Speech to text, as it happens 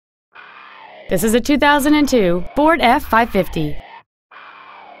This is a 2002 Ford F-550.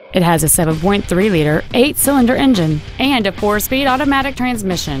 It has a 7.3-liter, 8-cylinder engine and a 4-speed automatic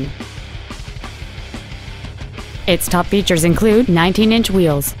transmission. Its top features include 19-inch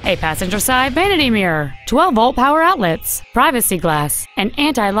wheels, a passenger-side vanity mirror, 12-volt power outlets, privacy glass, an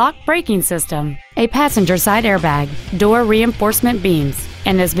anti-lock braking system, a passenger-side airbag, door reinforcement beams,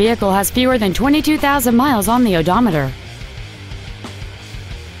 and this vehicle has fewer than 22,000 miles on the odometer.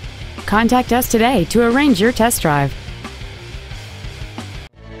 Contact us today to arrange your test drive.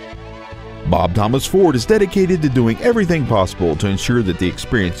 Bob Thomas Ford is dedicated to doing everything possible to ensure that the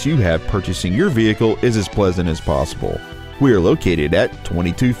experience you have purchasing your vehicle is as pleasant as possible. We are located at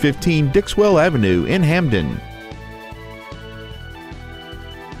 2215 Dixwell Avenue in Hamden.